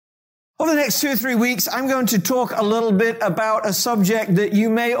Over the next 2 or 3 weeks, I'm going to talk a little bit about a subject that you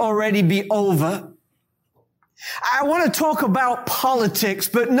may already be over. I want to talk about politics,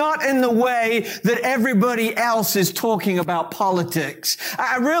 but not in the way that everybody else is talking about politics.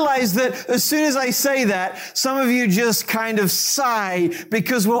 I realize that as soon as I say that, some of you just kind of sigh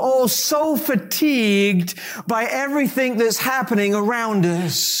because we're all so fatigued by everything that's happening around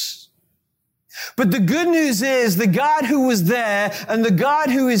us. But the good news is the God who was there and the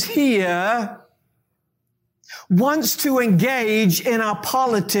God who is here wants to engage in our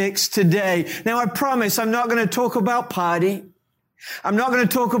politics today. Now, I promise I'm not going to talk about party. I'm not going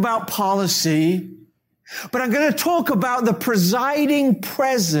to talk about policy, but I'm going to talk about the presiding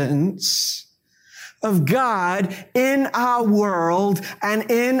presence of God in our world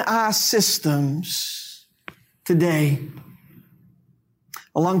and in our systems today.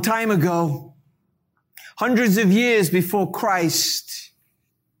 A long time ago, hundreds of years before Christ,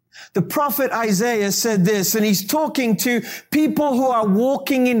 the prophet Isaiah said this, and he's talking to people who are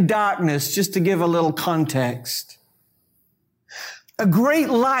walking in darkness, just to give a little context. A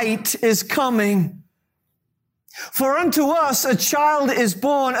great light is coming. For unto us a child is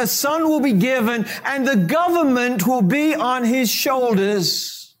born, a son will be given, and the government will be on his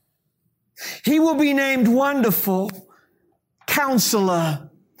shoulders. He will be named Wonderful, Counselor,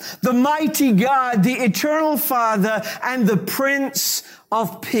 the Mighty God, the Eternal Father, and the Prince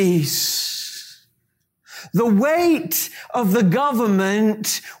of Peace. The weight of the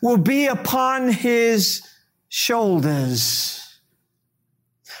government will be upon his shoulders.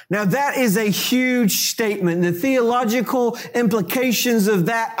 Now that is a huge statement. The theological implications of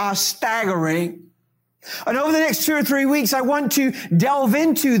that are staggering. And over the next 2 or 3 weeks, I want to delve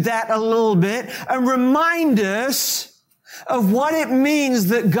into that a little bit and remind us of what it means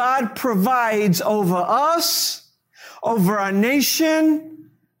that God provides over us, over our nation,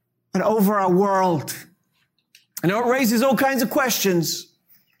 and over our world. I know it raises all kinds of questions.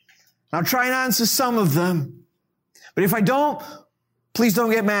 I'll try and answer some of them. But if I don't, please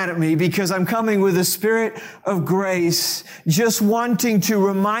don't get mad at me, because I'm coming with a spirit of grace, just wanting to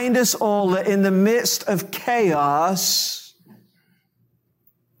remind us all that in the midst of chaos,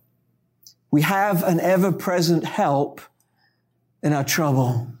 we have an ever-present help in our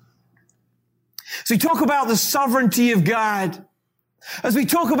trouble. So we talk about the sovereignty of God. As we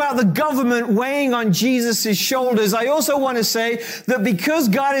talk about the government weighing on Jesus' shoulders, I also want to say that because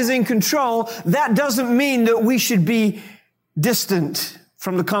God is in control, that doesn't mean that we should be distant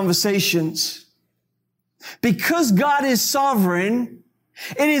from the conversations. Because God is sovereign,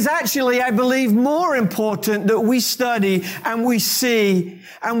 it is actually, I believe, more important that we study and we see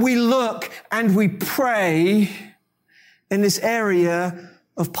and we look and we pray in this area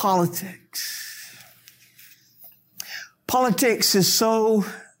of politics. Politics is so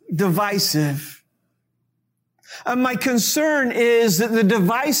divisive. And my concern is that the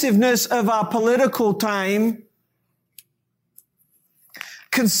divisiveness of our political time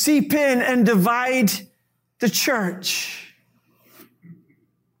can seep in and divide the church.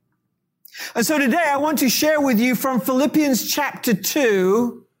 And so today I want to share with you from Philippians chapter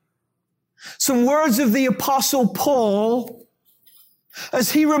 2 some words of the Apostle Paul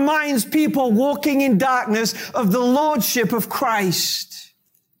as he reminds people walking in darkness of the lordship of Christ.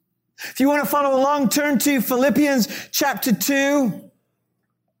 If you want to follow along, turn to Philippians chapter 2.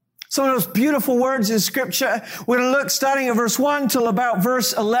 Some of those beautiful words in Scripture. We're going to look starting at verse 1 till about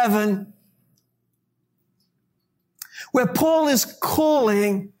verse 11, where Paul is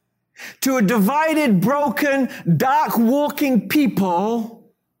calling to a divided, broken, dark walking people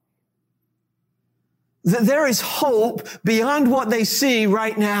that there is hope beyond what they see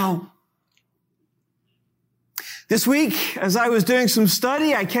right now. This week, as I was doing some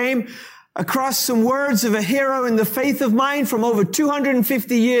study, I came across some words of a hero in the faith of mine from over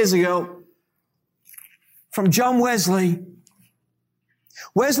 250 years ago, from John Wesley.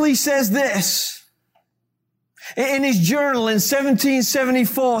 Wesley says this in his journal in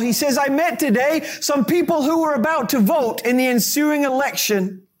 1774. He says, "I met today some people who were about to vote in the ensuing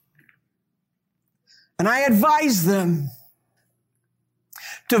election. And I advise them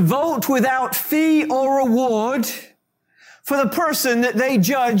to vote without fee or reward for the person that they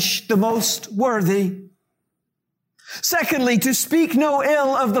judge the most worthy. Secondly, to speak no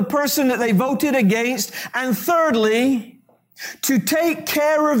ill of the person that they voted against. And thirdly, to take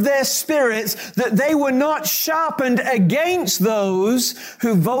care of their spirits, that they were not sharpened against those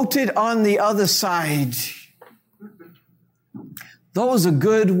who voted on the other side." Those are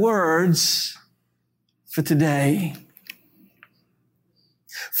good words for today.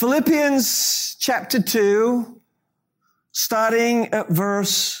 Philippians chapter 2, starting at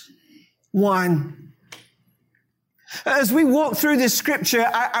verse 1. As we walk through this scripture,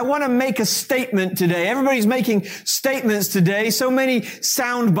 I want to make a statement today. Everybody's making statements today. So many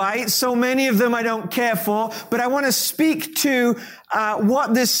sound bites, so many of them I don't care for, but I want to speak to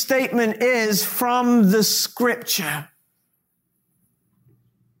what this statement is from the scripture.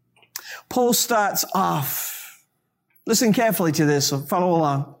 Paul starts off. Listen carefully to this, so follow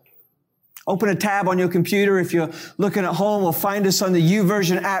along. Open a tab on your computer. If you're looking at home, or find us on the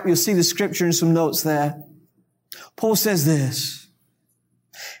YouVersion app. You'll see the scripture and some notes there. Paul says this: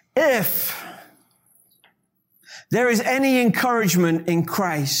 if there is any encouragement in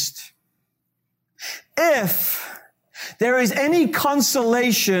Christ, if there is any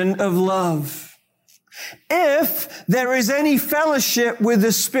consolation of love, if there is any fellowship with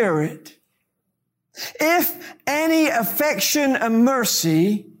the Spirit, if any affection and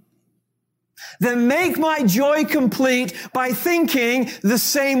mercy, then make my joy complete by thinking the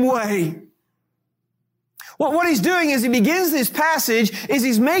same way. What he's doing as he begins this passage is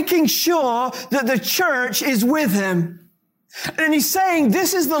he's making sure that the church is with him. And he's saying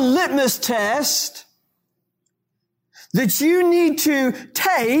this is the litmus test that you need to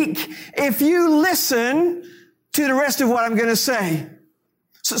take if you listen to the rest of what I'm going to say.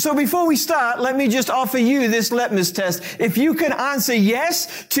 So before we start, let me just offer you this litmus test. If you can answer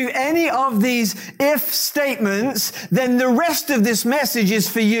yes to any of these if statements, then the rest of this message is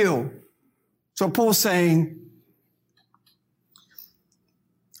for you. So Paul's saying,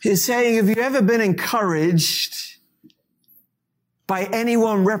 have you ever been encouraged by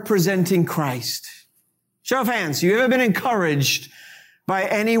anyone representing Christ? Show of hands. You ever been encouraged by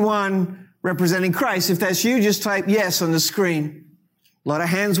anyone representing Christ? If that's you, just type yes on the screen. A lot of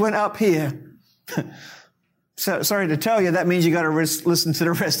hands went up here. So, sorry to tell you, that means you got to listen to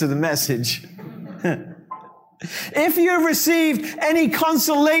the rest of the message. If you've received any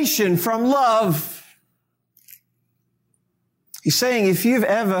consolation from love, he's saying if you've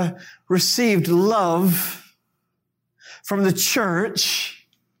ever received love from the church,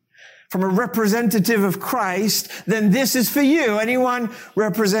 from a representative of Christ, then this is for you. Anyone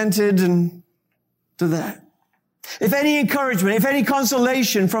represented and to that. If any encouragement, if any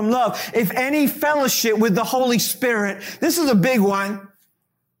consolation from love, if any fellowship with the Holy Spirit, this is a big one.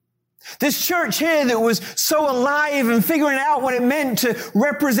 This church here that was so alive and figuring out what it meant to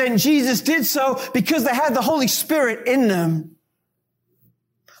represent Jesus did so because they had the Holy Spirit in them.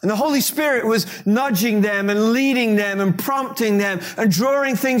 And the Holy Spirit was nudging them and leading them and prompting them and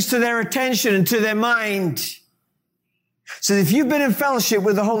drawing things to their attention and to their mind. So if you've been in fellowship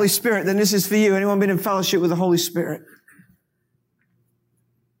with the Holy Spirit, then this is for you. Anyone been in fellowship with the Holy Spirit?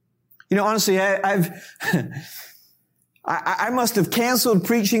 You know, honestly, I must have canceled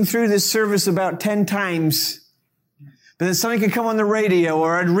preaching through this service about 10 times. But then something could come on the radio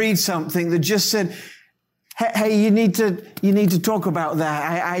or I'd read something that just said, hey, you need to talk about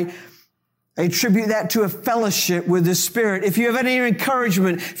that. I attribute that to a fellowship with the Spirit. If you have any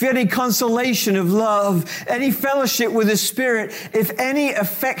encouragement, if you have any consolation of love, any fellowship with the Spirit, if any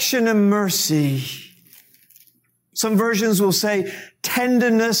affection and mercy. Some versions will say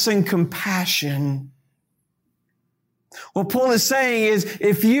tenderness and compassion. What Paul is saying is,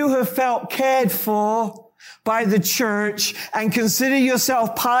 if you have felt cared for by the church and consider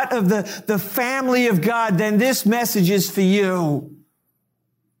yourself part of the family of God, then this message is for you.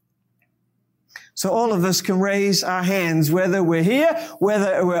 So all of us can raise our hands, whether we're here,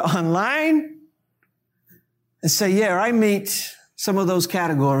 whether we're online, and say, yeah, I meet some of those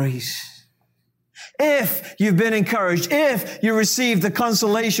categories. If you've been encouraged, if you received the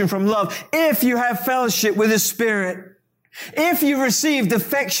consolation from love, if you have fellowship with the Spirit, if you received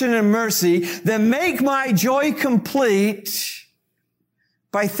affection and mercy, then make my joy complete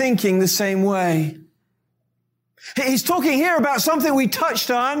by thinking the same way. He's talking here about something we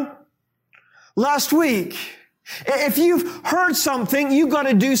touched on last week. If you've heard something, you've got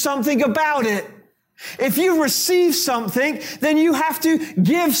to do something about it. If you've received something, then you have to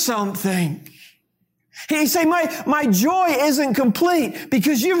give something. He's saying, my joy isn't complete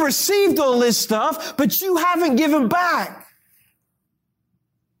because you've received all this stuff, but you haven't given back.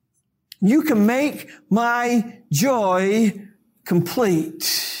 You can make my joy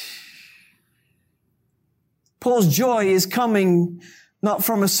complete. Paul's joy is coming not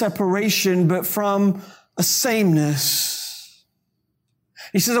from a separation, but from a sameness.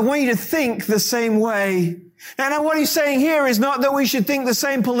 He says, I want you to think the same way. And what he's saying here is not that we should think the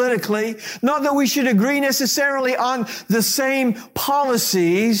same politically, not that we should agree necessarily on the same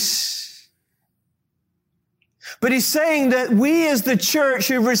policies, but he's saying that we as the church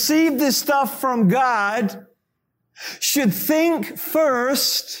who received this stuff from God should think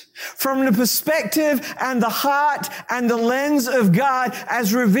first from the perspective and the heart and the lens of God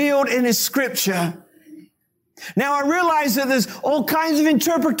as revealed in His Scripture. Now, I realize that there's all kinds of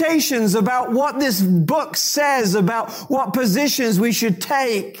interpretations about what this book says, about what positions we should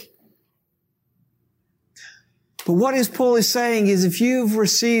take. But what Paul is saying is if you've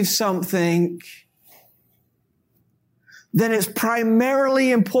received something, then it's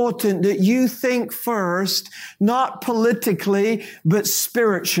primarily important that you think first, not politically, but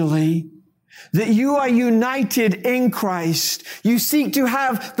spiritually. That you are united in Christ. You seek to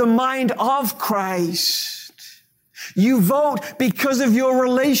have the mind of Christ. You vote because of your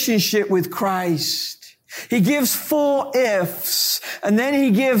relationship with Christ. He gives 4 ifs, and then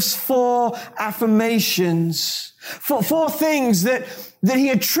he gives 4 affirmations. 4 things that he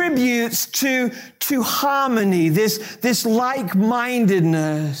attributes to harmony, this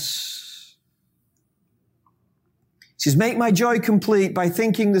like-mindedness. He says, make my joy complete by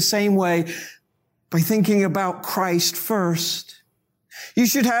thinking the same way, by thinking about Christ first. You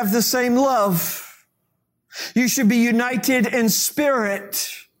should have the same love. You should be united in spirit,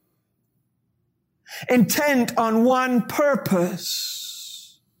 intent on one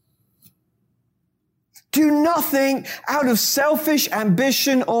purpose. Do nothing out of selfish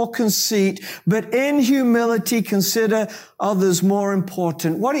ambition or conceit, but in humility consider others more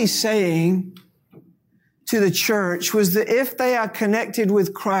important. What he's saying to the church was that if they are connected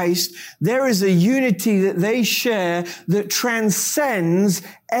with Christ, there is a unity that they share that transcends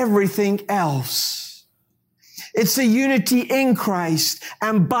everything else. It's a unity in Christ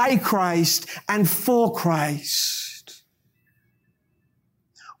and by Christ and for Christ.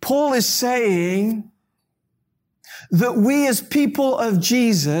 Paul is saying that we as people of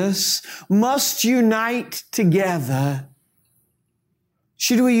Jesus must unite together.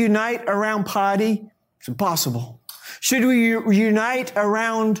 Should we unite around party? It's impossible. Should we unite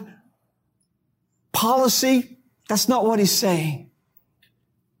around policy? That's not what he's saying.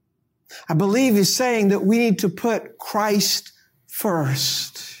 I believe he's saying that we need to put Christ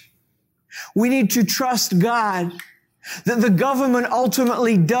first. We need to trust God that the government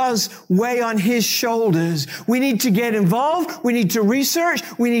ultimately does weigh on His shoulders. We need to get involved. We need to research.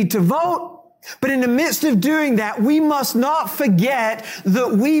 We need to vote. But in the midst of doing that, we must not forget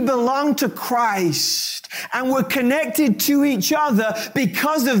that we belong to Christ and we're connected to each other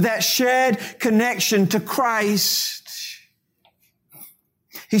because of that shared connection to Christ.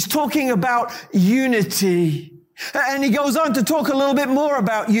 He's talking about unity. And he goes on to talk a little bit more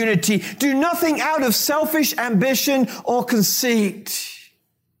about unity. Do nothing out of selfish ambition or conceit.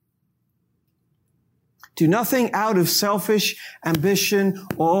 Do nothing out of selfish ambition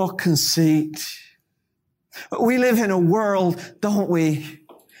or conceit. We live in a world, don't we,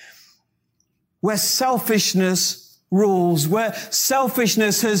 where selfishness rules, where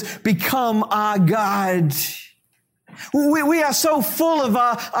selfishness has become our God. We are so full of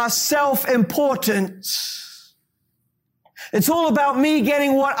our self-importance. It's all about me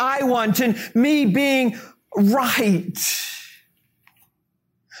getting what I want and me being right.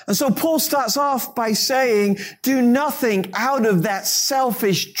 And so Paul starts off by saying, do nothing out of that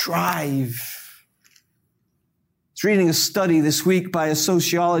selfish drive. I was reading a study this week by a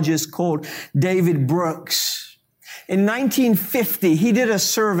sociologist called David Brooks. In 1950, he did a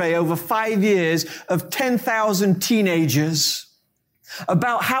survey over 5 years of 10,000 teenagers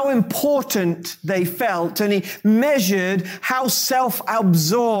about how important they felt, and he measured how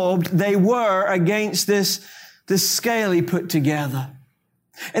self-absorbed they were against this scale he put together.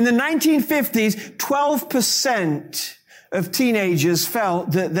 In the 1950s, 12% of teenagers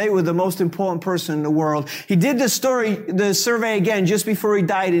felt that they were the most important person in the world. He did the survey again just before he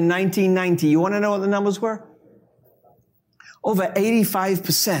died in 1990. You want to know what the numbers were? Over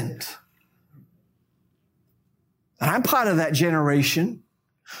 85%. And I'm part of that generation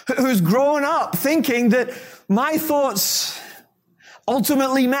who's grown up thinking that my thoughts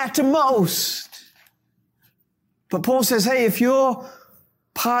ultimately matter most. But Paul says, hey, if you're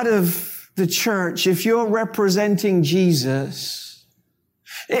part of the church, if you're representing Jesus,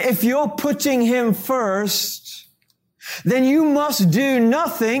 if you're putting Him first, then you must do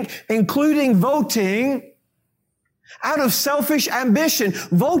nothing, including voting, out of selfish ambition.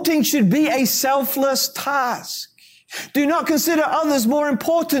 Voting should be a selfless task. Do not consider others more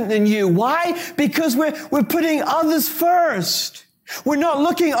important than you. Why? Because we're putting others first. We're not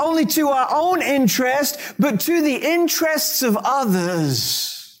looking only to our own interest, but to the interests of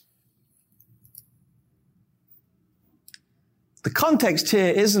others. The context here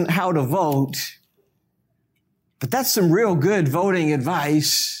isn't how to vote, but that's some real good voting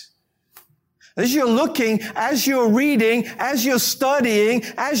advice. As you're looking, as you're reading, as you're studying,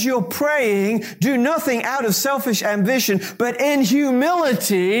 as you're praying, do nothing out of selfish ambition, but in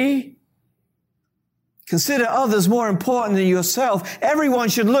humility, consider others more important than yourself. Everyone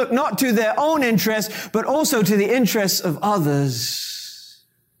should look not to their own interests, but also to the interests of others.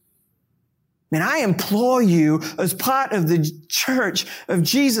 And I implore you, as part of the church of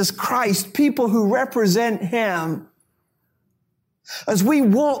Jesus Christ, people who represent Him, as we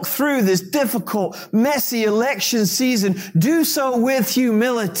walk through this difficult, messy election season, do so with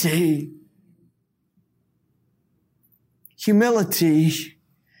humility. Humility,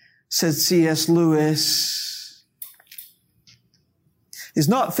 said C.S. Lewis, is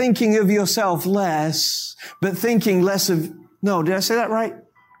not thinking of yourself less, but thinking less of... No, did I say that right?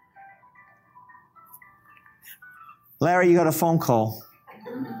 Larry, you got a phone call.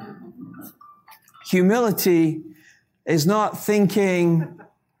 Humility is not thinking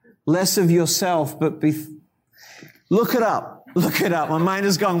less of yourself, but look it up. Look it up. My mind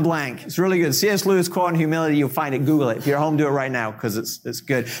has gone blank. It's really good. C.S. Lewis quote on humility. You'll find it. Google it. If you're home, do it right now because it's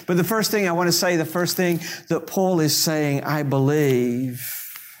good. But the first thing I want to say, the first thing that Paul is saying, I believe,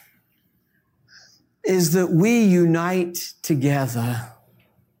 is that we unite together.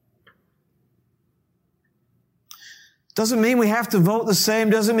 Doesn't mean we have to vote the same.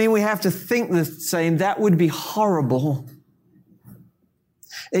 Doesn't mean we have to think the same. That would be horrible.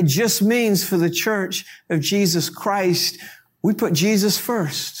 It just means for the church of Jesus Christ, we put Jesus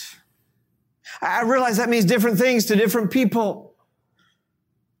first. I realize that means different things to different people.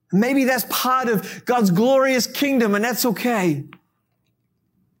 Maybe that's part of God's glorious kingdom, and that's okay.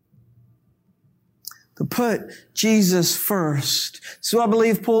 But put Jesus first. So I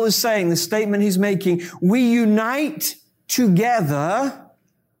believe Paul is saying, the statement he's making, we unite together,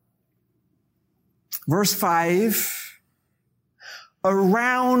 verse 5,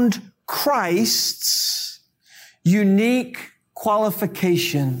 around Christ's unique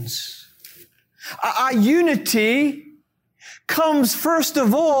qualifications. Our unity comes first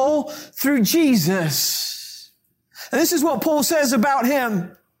of all through Jesus. And this is what Paul says about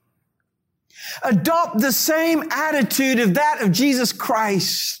Him. Adopt the same attitude of that of Jesus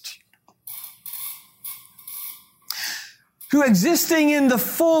Christ, who existing in the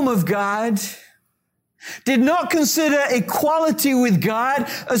form of God, did not consider equality with God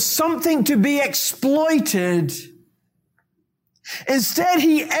as something to be exploited. Instead,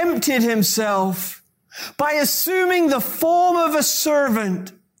 He emptied Himself by assuming the form of a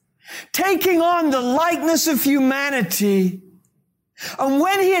servant, taking on the likeness of humanity. And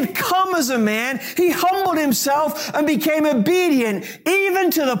when He had come as a man, He humbled Himself and became obedient,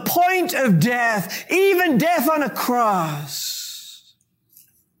 even to the point of death, even death on a cross.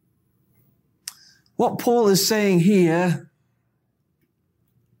 What Paul is saying here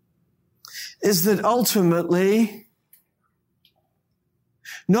is that ultimately,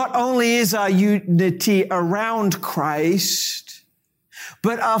 not only is our unity around Christ,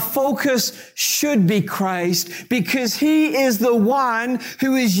 but our focus should be Christ, because He is the one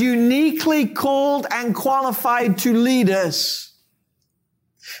who is uniquely called and qualified to lead us.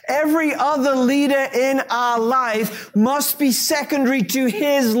 Every other leader in our life must be secondary to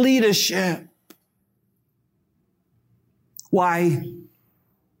His leadership. Why?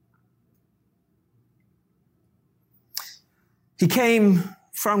 He came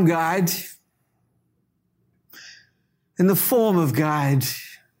from God in the form of God.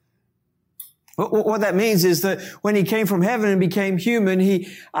 What that means is that when He came from heaven and became human, He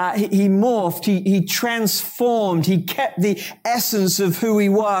morphed, He transformed, He kept the essence of who He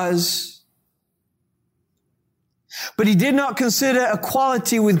was. But He did not consider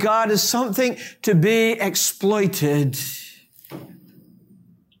equality with God as something to be exploited.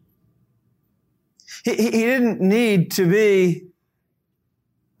 He didn't need to be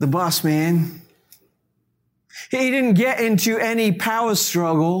the boss man. He didn't get into any power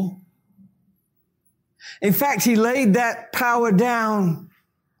struggle. In fact, He laid that power down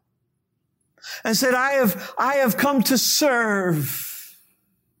and said, I have come to serve.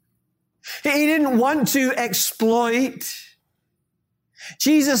 He didn't want to exploit.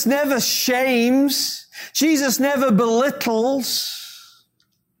 Jesus never shames. Jesus never belittles.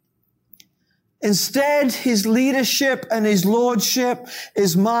 Instead, His leadership and His lordship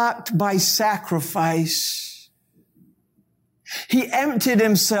is marked by sacrifice. He emptied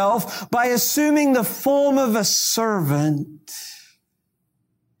Himself by assuming the form of a servant,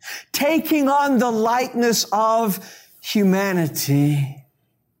 taking on the likeness of humanity.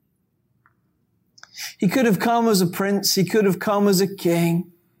 He could have come as a prince. He could have come as a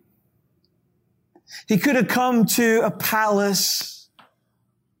king. He could have come to a palace.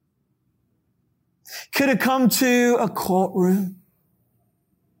 Could have come to a courtroom.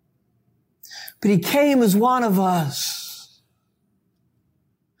 But he came as one of us.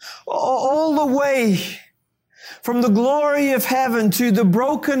 All the way from the glory of heaven to the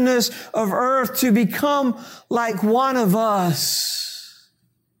brokenness of earth to become like one of us.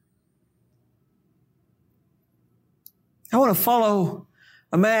 I want to follow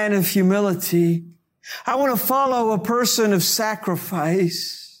a man of humility. I want to follow a person of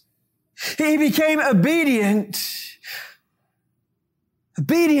sacrifice. He became obedient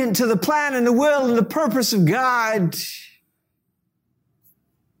to the plan and the will and the purpose of God.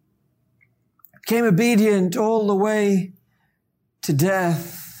 Became obedient all the way to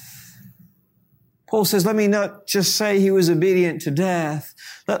death. Paul says, let me not just say he was obedient to death.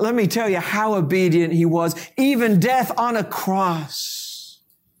 Let me tell you how obedient he was, even death on a cross.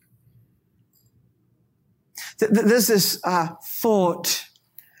 There's this thought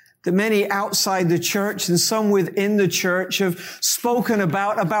that many outside the church and some within the church have spoken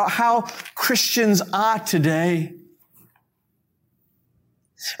about how Christians are today.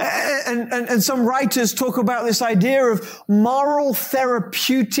 And some writers talk about this idea of moral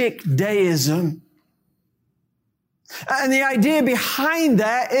therapeutic deism. And the idea behind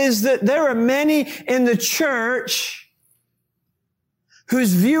that is that there are many in the church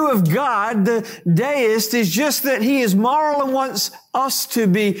whose view of God, the deist, is just that he is moral and wants us to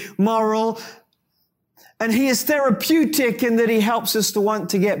be moral. And he is therapeutic in that he helps us to want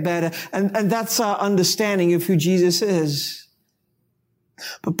to get better. And that's our understanding of who Jesus is.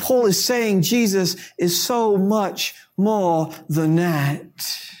 But Paul is saying Jesus is so much more than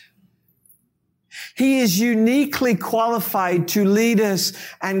that. He is uniquely qualified to lead us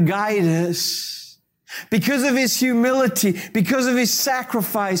and guide us because of his humility, because of his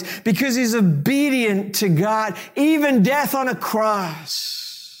sacrifice, because he's obedient to God, even death on a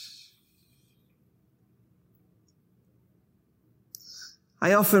cross.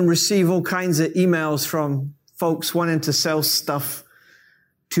 I often receive all kinds of emails from folks wanting to sell stuff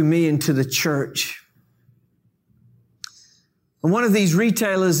to me and to the church. And one of these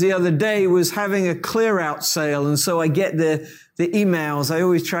retailers the other day was having a clear out sale. And so I get the emails. I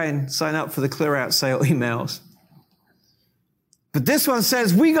always try and sign up for the clear out sale emails. But this one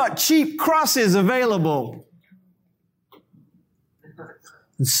says, we got cheap crosses available.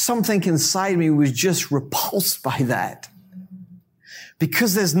 And something inside me was just repulsed by that.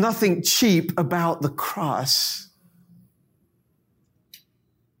 Because there's nothing cheap about the cross.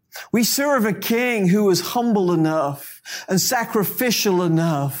 We serve a king who is humble enough and sacrificial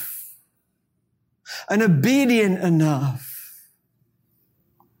enough and obedient enough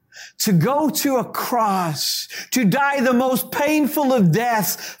to go to a cross, to die the most painful of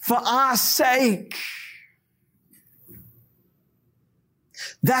deaths for our sake.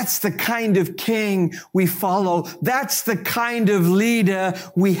 That's the kind of king we follow. That's the kind of leader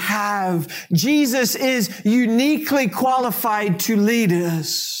we have. Jesus is uniquely qualified to lead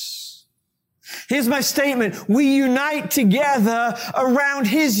us. Here's my statement. We unite together around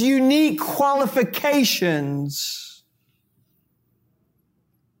his unique qualifications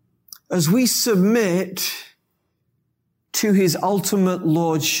as we submit to his ultimate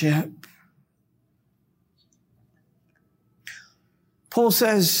lordship. Paul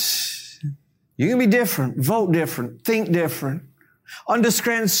says, you can be different, vote different, think different,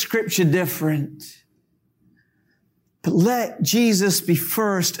 understand scripture different. But let Jesus be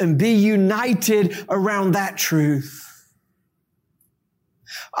first and be united around that truth.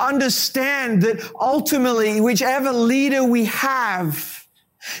 Understand that ultimately, whichever leader we have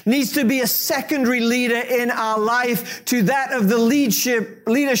needs to be a secondary leader in our life to that of the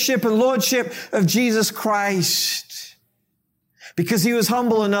leadership and lordship of Jesus Christ. Because he was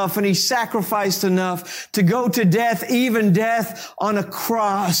humble enough and he sacrificed enough to go to death, even death on a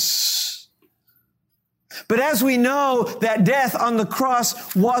cross. But as we know, that death on the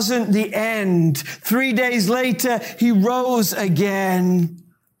cross wasn't the end. 3 days later, he rose again.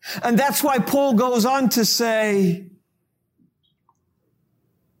 And that's why Paul goes on to say,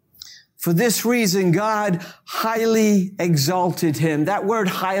 for this reason, God highly exalted him. That word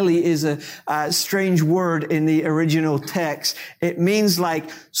highly is a strange word in the original text. It means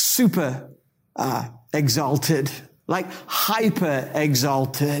like super exalted. Like hyper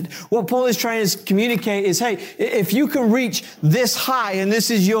exalted. What Paul is trying to communicate is, hey, if you can reach this high and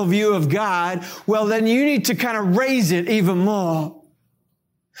this is your view of God, well, then you need to kind of raise it even more.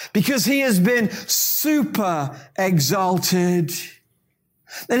 Because he has been super exalted.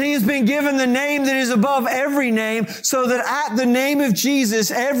 And he has been given the name that is above every name, so that at the name of Jesus,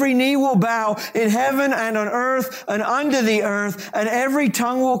 every knee will bow in heaven and on earth and under the earth, and every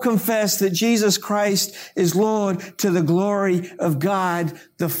tongue will confess that Jesus Christ is Lord, to the glory of God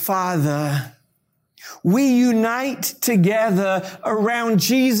the Father. We unite together around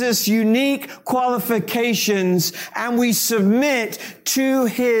Jesus' unique qualifications, and we submit to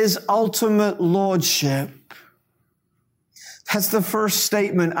his ultimate lordship. That's the first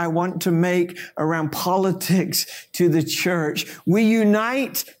statement I want to make around politics to the church. We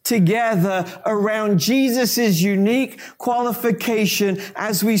unite together around Jesus' unique qualification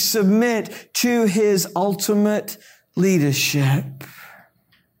as we submit to his ultimate leadership.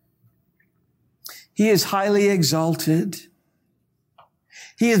 He is highly exalted.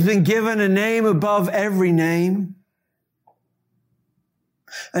 He has been given a name above every name.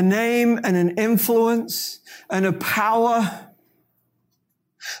 A name and an influence and a power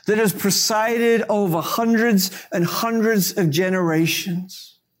that has presided over hundreds and hundreds of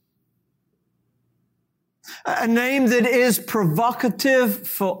generations. A name that is provocative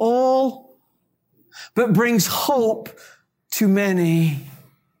for all, but brings hope to many.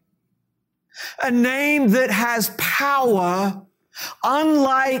 A name that has power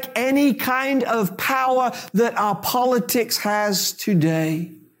unlike any kind of power that our politics has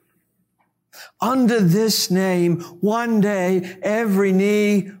today. Under this name, one day, every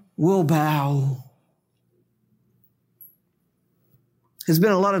knee will bow. There's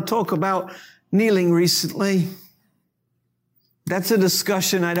been a lot of talk about kneeling recently. That's a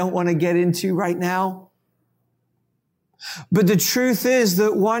discussion I don't want to get into right now. But the truth is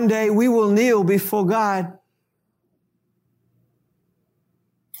that one day we will kneel before God.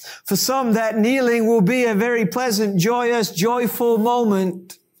 For some, that kneeling will be a very pleasant, joyous, joyful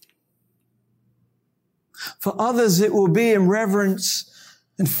moment. For others, it will be in reverence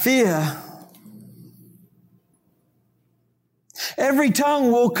and fear. Every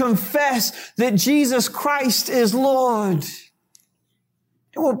tongue will confess that Jesus Christ is Lord.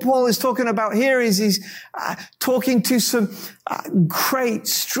 And what Paul is talking about here is he's talking to some great,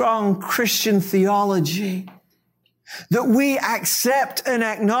 strong Christian theology. That we accept and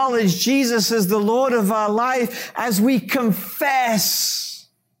acknowledge Jesus as the Lord of our life as we confess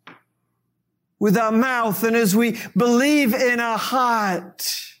with our mouth and as we believe in our heart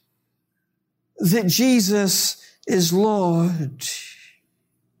that Jesus is Lord.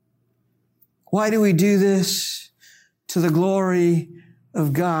 Why do we do this? To the glory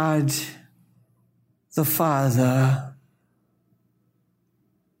of God the Father.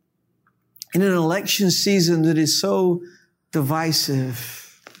 In an election season that is so divisive,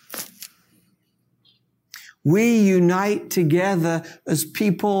 we unite together as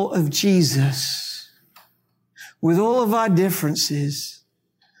people of Jesus with all of our differences,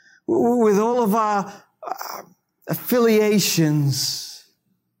 with all of our affiliations,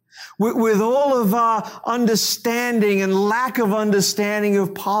 with all of our understanding and lack of understanding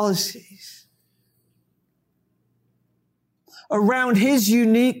of policies, around his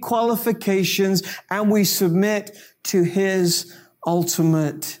unique qualifications, and we submit to his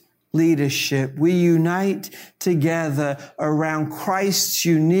ultimate leadership. We unite together around Christ's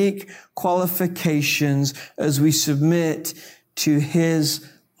unique qualifications as we submit to his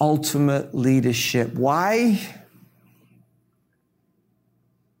ultimate leadership. Why?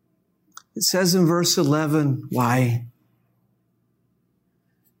 It says in verse 11, why?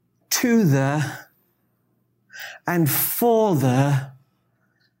 To the and for the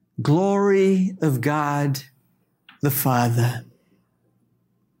glory of God the Father.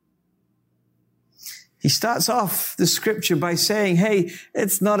 He starts off the scripture by saying, hey,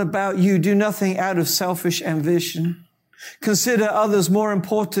 it's not about you. Do nothing out of selfish ambition. Consider others more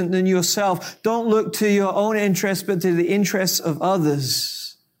important than yourself. Don't look to your own interests, but to the interests of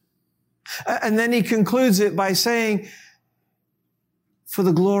others. And then he concludes it by saying, for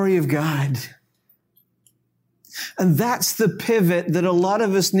the glory of God. And that's the pivot that a lot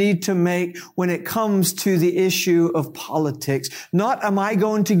of us need to make when it comes to the issue of politics. Not am I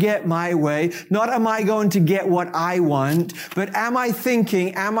going to get my way, not am I going to get what I want, but am I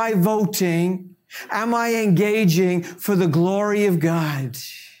thinking, am I voting, am I engaging for the glory of God?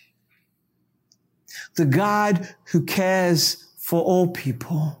 The God who cares for all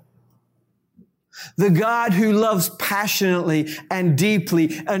people. The God who loves passionately and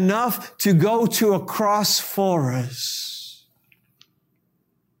deeply enough to go to a cross for us.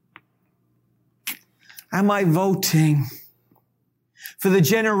 Am I voting for the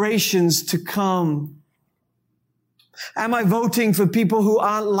generations to come? Am I voting for people who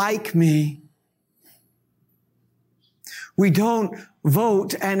aren't like me? We don't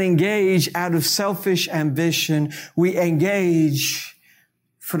vote and engage out of selfish ambition. We engage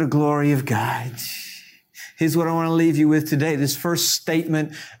for the glory of God. Here's what I want to leave you with today. This first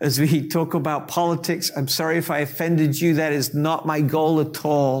statement as we talk about politics. I'm sorry if I offended you. That is not my goal at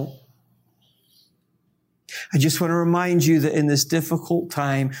all. I just want to remind you that in this difficult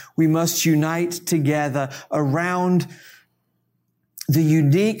time, we must unite together around the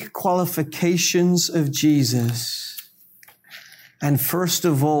unique qualifications of Jesus, and first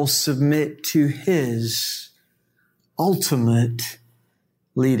of all, submit to His ultimate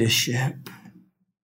leadership.